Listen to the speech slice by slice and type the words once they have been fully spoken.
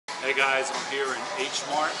Hey guys, I'm here in H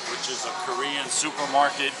Mart, which is a Korean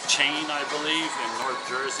supermarket chain, I believe, in North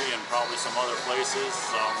Jersey and probably some other places.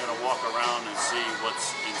 So I'm going to walk around and see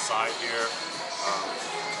what's inside here.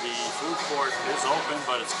 The food court is open,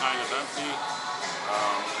 but it's kind of empty.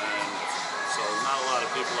 And so not a lot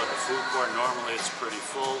of people at the food court. Normally it's pretty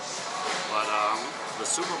full, but the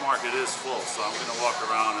supermarket is full. So I'm going to walk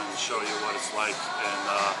around and show you what it's like and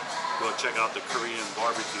go check out the Korean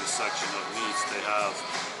barbecue section of meats. They have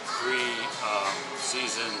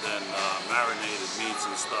pre-seasoned and marinated meats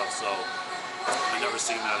and stuff, so I've never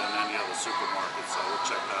seen that in any other supermarket, so we'll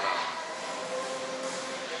check that out.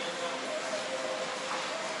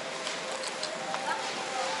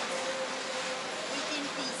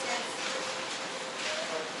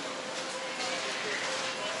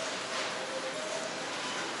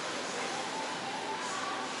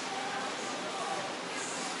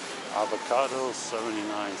 Avocado,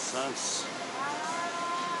 79 cents.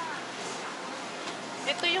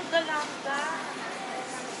 Ito yung galangga.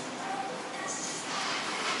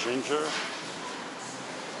 Ginger.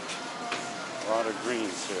 A lot of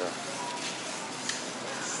greens here.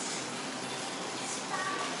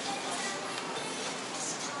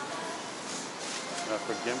 That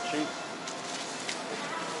for kimchi?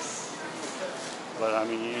 But I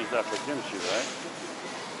mean, you use that for kimchi, right?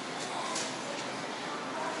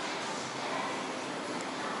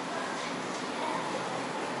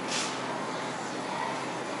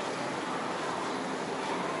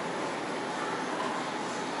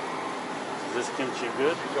 Is this kimchi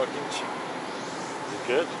good? Your kimchi. Is it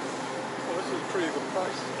good? Well, this is a pretty good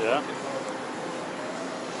price. Yeah?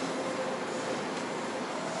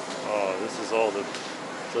 Oh, this is all the...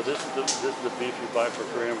 So this is the beef you buy for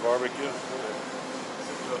Korean barbecue? This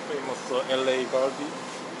is the famous LA barbie.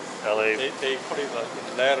 LA? They call it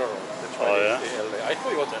lateral. That's why Oh, yeah? they say LA. I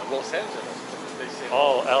thought it was Los Angeles. They say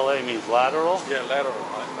Oh, LA means lateral? yeah, lateral.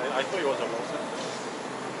 I thought it was Los Angeles.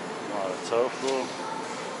 A lot of tofu.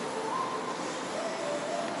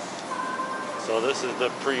 So this is the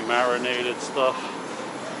pre-marinated stuff.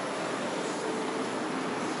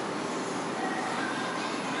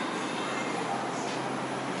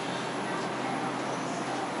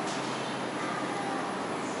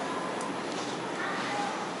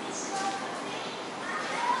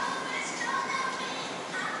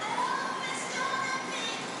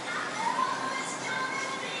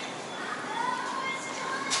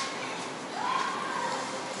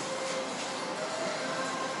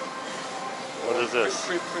 What is this?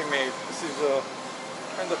 Pre-made. This is a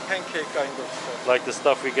kind of pancake kind of stuff. Like the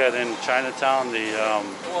stuff we get in Chinatown, the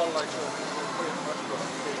Well, like pretty much the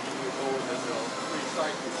pancake with all the three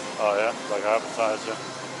sides. oh yeah, like appetizer,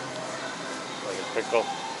 like a pickle.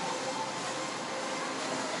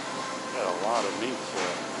 Got a lot of meats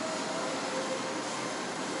here.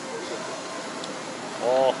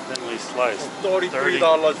 All thinly sliced.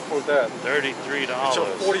 $33 for that. $33.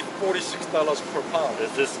 It's $46 per pound.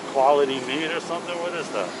 Is this quality meat or something? What is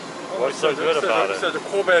that? What's so good about it? It says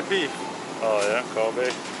Kobe beef. Oh yeah, Kobe.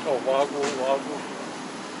 Oh,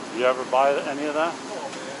 Wagyu. You ever buy any of that? Oh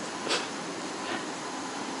man.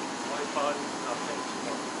 My body, nothing.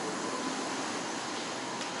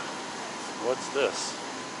 What's this?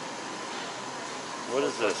 What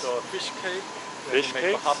is this? Fish cake. Fish Make a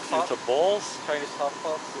cakes hot pot. into balls? Chinese hot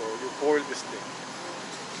pot. So you boil this thing.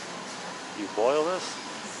 You boil this?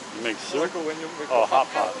 You make soup? Like when you make Oh, a hot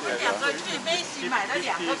pot. Yeah, Yeah. 2个去杯洗买了2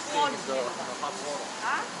个锅里面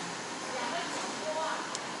啊。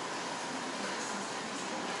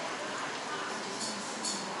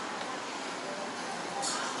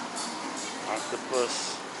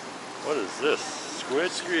 Octopus. What is this?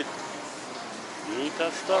 Squid? Squid. You eat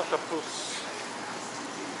that stuff? Octopus.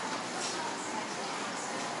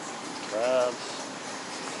 Crabs.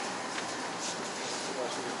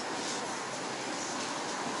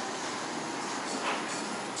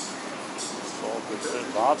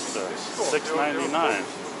 Lobster. $6.99.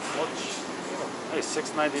 Hey,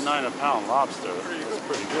 $6.99 a pound lobster. That's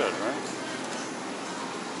pretty good, right?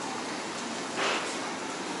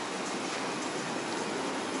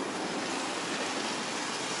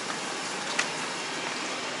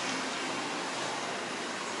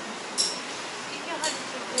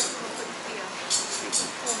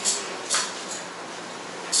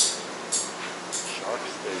 Shark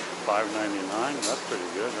steak, $5.99. That's pretty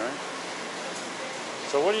good, right?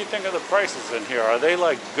 So what do you think of the prices in here? Are they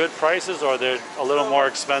like good prices, or they're a little more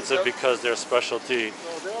expensive because they're specialty?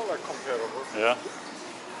 No, they are like comparable. Yeah?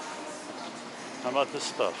 How about this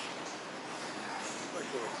stuff? Like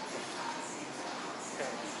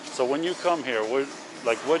So when you come here,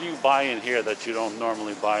 Like, what do you buy in here that you don't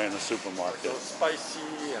normally buy in a So supermarket? spicy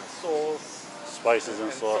and sauce. Spices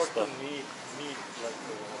and sauce certain stuff. meat like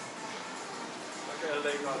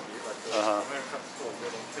LA Gandhi, like the American store, they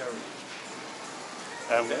don't carry.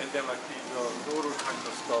 And And then like these noodle kind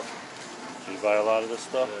of stuff. you buy a lot of this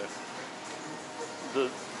stuff? Yeah.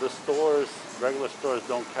 The stores, regular stores,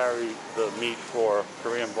 don't carry the meat for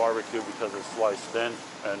Korean barbecue because it's sliced thin,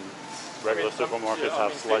 and regular supermarkets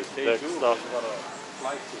have sliced thick stuff.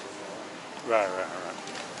 Slice it, Right. So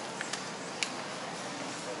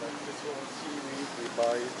like this one, seaweed, we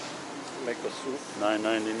buy it to make a soup.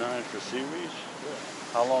 $9.99 for seaweed. Yeah.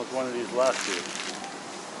 How long does one of these last you?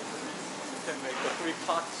 You can make 3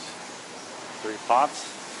 pots. 3 pots?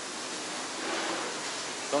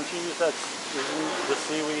 Don't you use the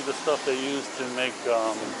seaweed, the stuff they use to make,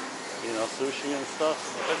 you know, sushi and stuff?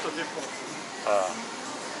 That's a different food.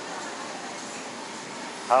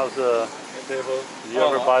 How's the? Do you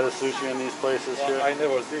ever buy the sushi in these places here? I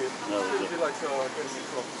never did. Never did. It's like getting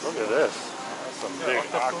from. Look at this. That's some big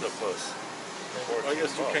octopus. I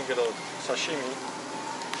guess you can get a sashimi.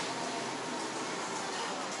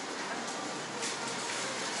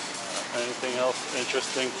 Anything else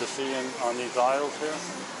interesting to see on these aisles here?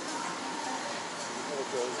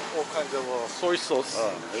 All kinds of soy sauce.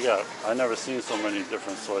 Oh, they got. I never seen so many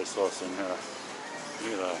different soy sauce in here.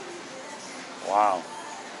 Look at that. Wow.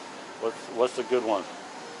 What's a good one?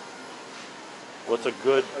 What's a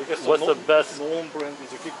good? What's the best? Known brand is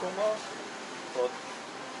Kikoma. But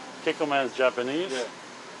Kikkoman's Japanese. yeah.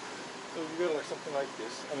 So you get like something like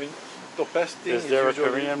this. I mean, the best thing Is there a usually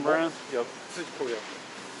Korean brand? Yeah, this is Korean.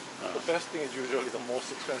 The best thing is usually the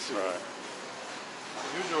most expensive. Right.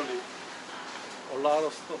 Usually, a lot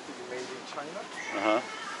of stuff is made in China.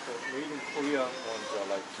 So made in Korea ones are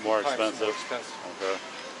like More 2 times expensive. more expensive. Okay.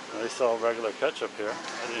 They sell regular ketchup here.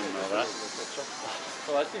 I didn't know that.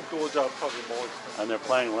 So I think those are probably more expensive. And they're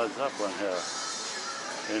playing Led Zeppelin here.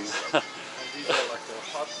 And these are like the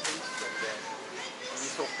hot paste and then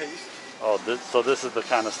miso paste. Oh, so this is the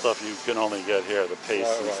kind of stuff you can only get here, the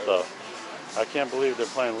paste and stuff. I can't believe they're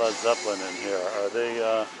playing Led Zeppelin in here.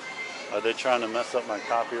 Are they trying to mess up my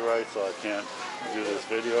copyright so I can't do this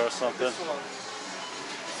video or something? This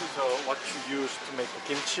is what you use to make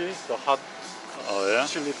kimchi, the hot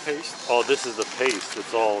chili paste. Oh, this is the paste.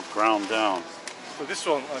 It's all ground down. So this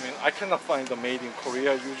one, I mean, I cannot find the made in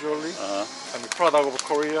Korea usually. I mean, product of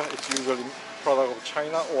Korea, it's usually product of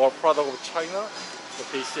China, or product of China, but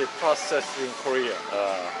they say processed in Korea.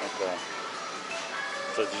 Okay.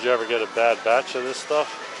 So did you ever get a bad batch of this stuff?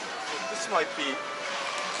 This might be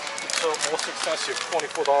the most expensive,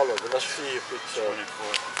 $24. Let's see if it's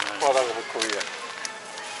product of Korea.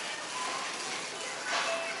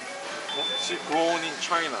 It's grown in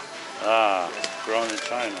China. Grown in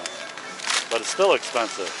China. But it's still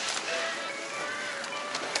expensive.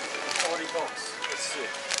 $40. Let's see.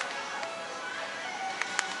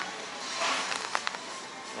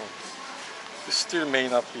 This still may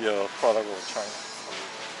not be a product of China.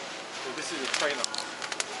 So this is China.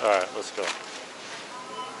 Alright, let's go.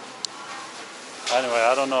 Anyway,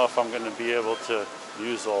 I don't know if I'm going to be able to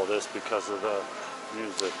use all this because of the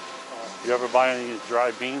music. You ever buy any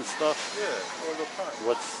dry bean stuff? Yeah, all the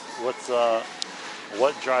time.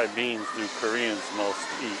 What dry beans do Koreans most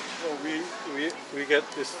eat? So we get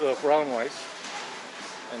this brown rice,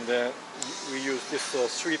 and then we use this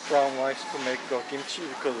sweet brown rice to make kimchi,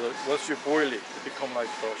 because once you boil it, it becomes like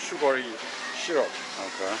sugary syrup.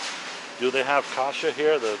 Okay. Do they have kasha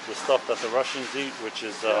here, the stuff that the Russians eat, which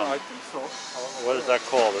is Yeah, I think so. what is that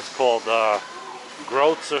called? It's called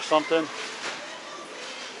groats or something.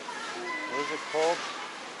 What is it called?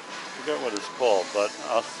 I forget what it's called, but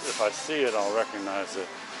if I see it, I'll recognize it.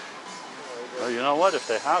 Well, you know what? If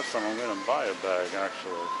they have some, I'm going to buy a bag,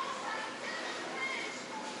 actually.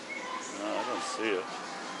 No, I don't see it.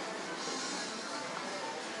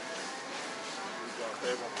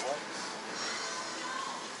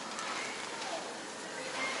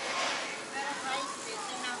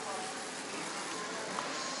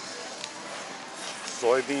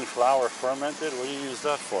 Soybean flour fermented? What do you use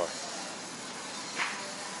that for?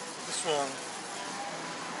 This one,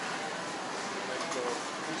 like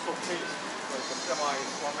miso paste, like a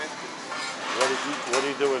semi-fermented. What do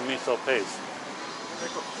you do with miso paste? Make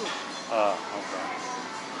a soup. Okay.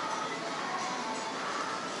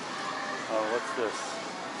 Oh, what's this?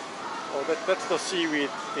 Oh, that's the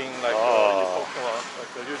seaweed thing, like you're talking about,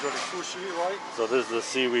 like usually sushi, right? So this is the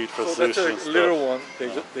seaweed for so sushi that's a and stuff. little one. They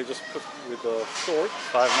just put with the salt.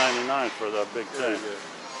 $5.99 for that big thing. Yeah.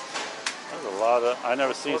 There's a lot of. I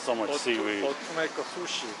never seen so much seaweed. But to make a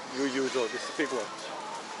sushi, you use this big one.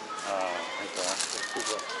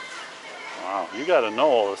 Okay. Wow, you got to know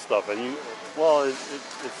all this stuff, and you, well, it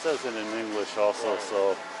says it in English also.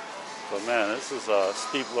 So, but man, this is a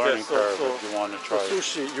steep learning curve if you want to try. For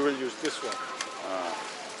sushi, you will use this one.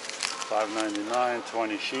 $5.99,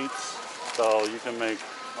 20 sheets, so you can make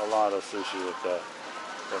a lot of sushi with that.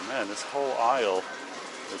 But man, this whole aisle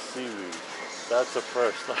is seaweed. That's a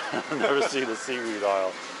first. I've never seen a seaweed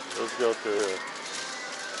aisle. Let's go through here.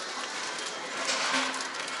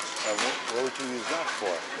 And what would you use that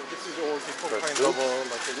for? So this is all different kind soup?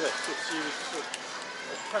 of seaweed soup.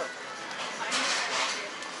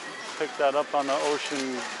 Pick that up on the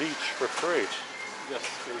ocean beach for free. Yes.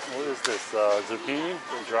 What is this? Zucchini?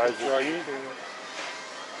 Dried zucchini?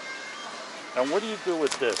 And what do you do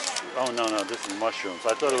with this? Oh no, this is mushrooms.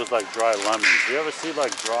 I thought it was like dry lemons. Do you ever see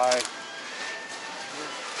like dry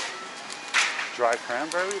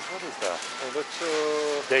cranberries? What is that? Oh, that's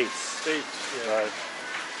dates. Dates, yeah. Right.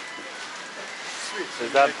 Sweet. So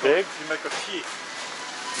is that big? You make a tea.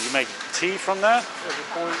 You make tea from that? Yeah, you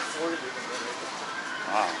boil it.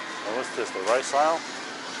 Wow. And what's this? The rice aisle?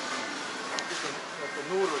 It's like the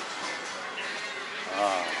noodles.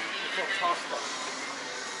 Ah. It's not pasta.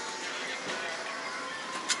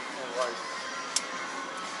 And rice.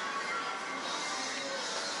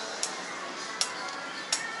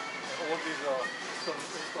 And all these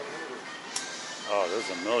instant noodles. Oh, there's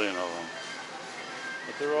a million of them.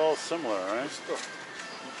 But they're all similar, right?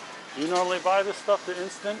 You normally buy this stuff, the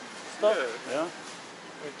instant stuff? Yeah. Yeah?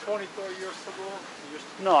 I mean, 20, 30 years ago, we used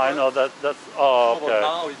to No, I know that's, oh, But okay.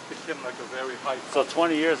 now it became like a very high So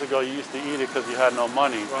 20 years ago you used to eat it because you had no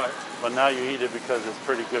money. Right. But now you eat it because it's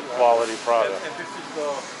pretty good quality product. And this is the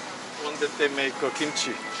one that they make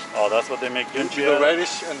kimchi. Oh, that's what they make kimchi With the out of?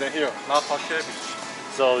 radish and then here, napa cabbage.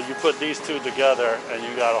 So you put these two together and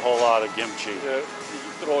you got a whole lot of kimchi. Yeah,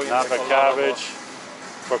 you throw in Napa like a cabbage.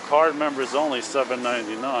 For card members only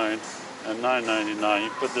 $7.99 and $9.99. You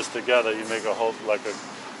put this together, you make a whole, like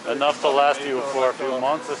enough to last you for a few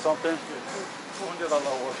months or something? $200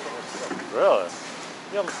 worth of stuff. Really?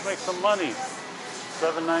 Yeah, let's make some money.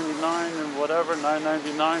 $7.99 and whatever,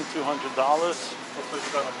 $9.99, $200. Also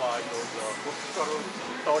you're gonna buy those $30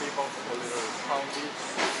 for little pound each.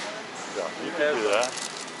 Yeah, you can do that.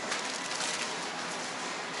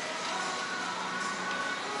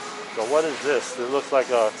 So what is this? It looks like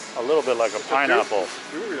a little bit like a pineapple.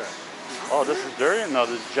 Durian. Oh, this is durian? No,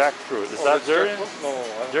 this is jackfruit. Is that durian? No, I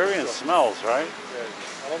don't Durian think so. smells, right?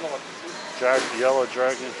 Yeah, I don't know what this is. Yellow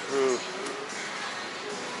dragon fruit.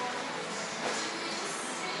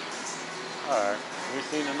 Alright, we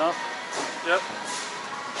seen enough? Yep.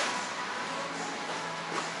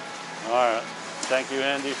 Alright, thank you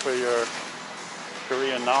Andy for your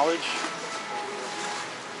Korean knowledge.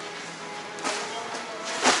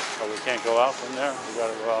 So we can't go out from there, we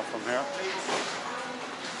gotta go out from here.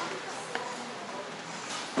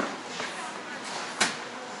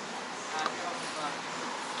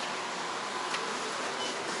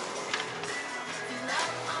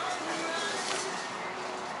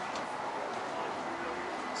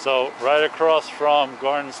 So right across from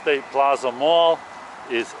Garden State Plaza Mall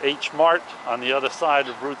is H Mart on the other side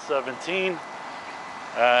of Route 17,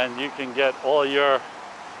 and you can get all your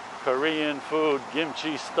Korean food,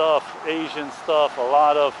 kimchi stuff, Asian stuff, a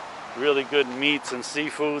lot of really good meats and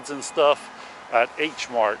seafoods and stuff at H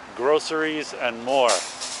Mart, groceries and more.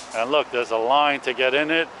 And look, there's a line to get in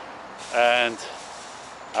it, and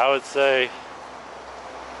I would say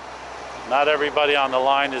not everybody on the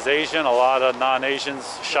line is Asian. A lot of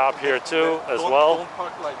non-Asians shop here too as well. Don't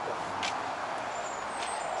park like that.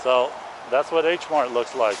 So that's what H Mart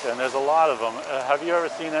looks like, and there's a lot of them. Have you ever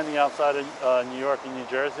seen any outside of New York and New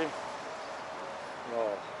Jersey?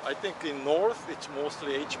 No. I think in north it's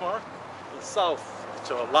mostly H Mart. In south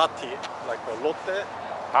it's a latte, like a Lotte.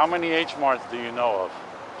 How many H Marts do you know of?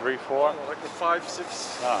 3, 4? Like a 5,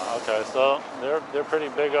 6. Oh, okay. So they're pretty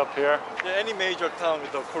big up here. Yeah, any major town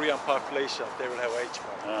with a Korean population, they will have H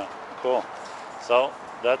Mart. Yeah, cool. So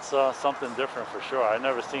that's something different for sure. I've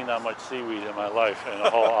never seen that much seaweed in my life in a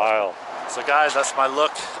whole aisle. So guys, that's my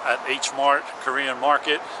look at H Mart Korean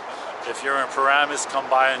Market. If you're in Paramus, come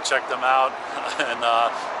by and check them out. And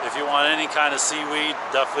if you want any kind of seaweed,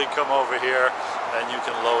 definitely come over here and you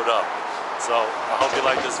can load up. So I hope you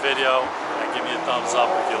like this video and give me a thumbs up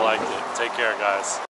if you liked it. Take care, guys.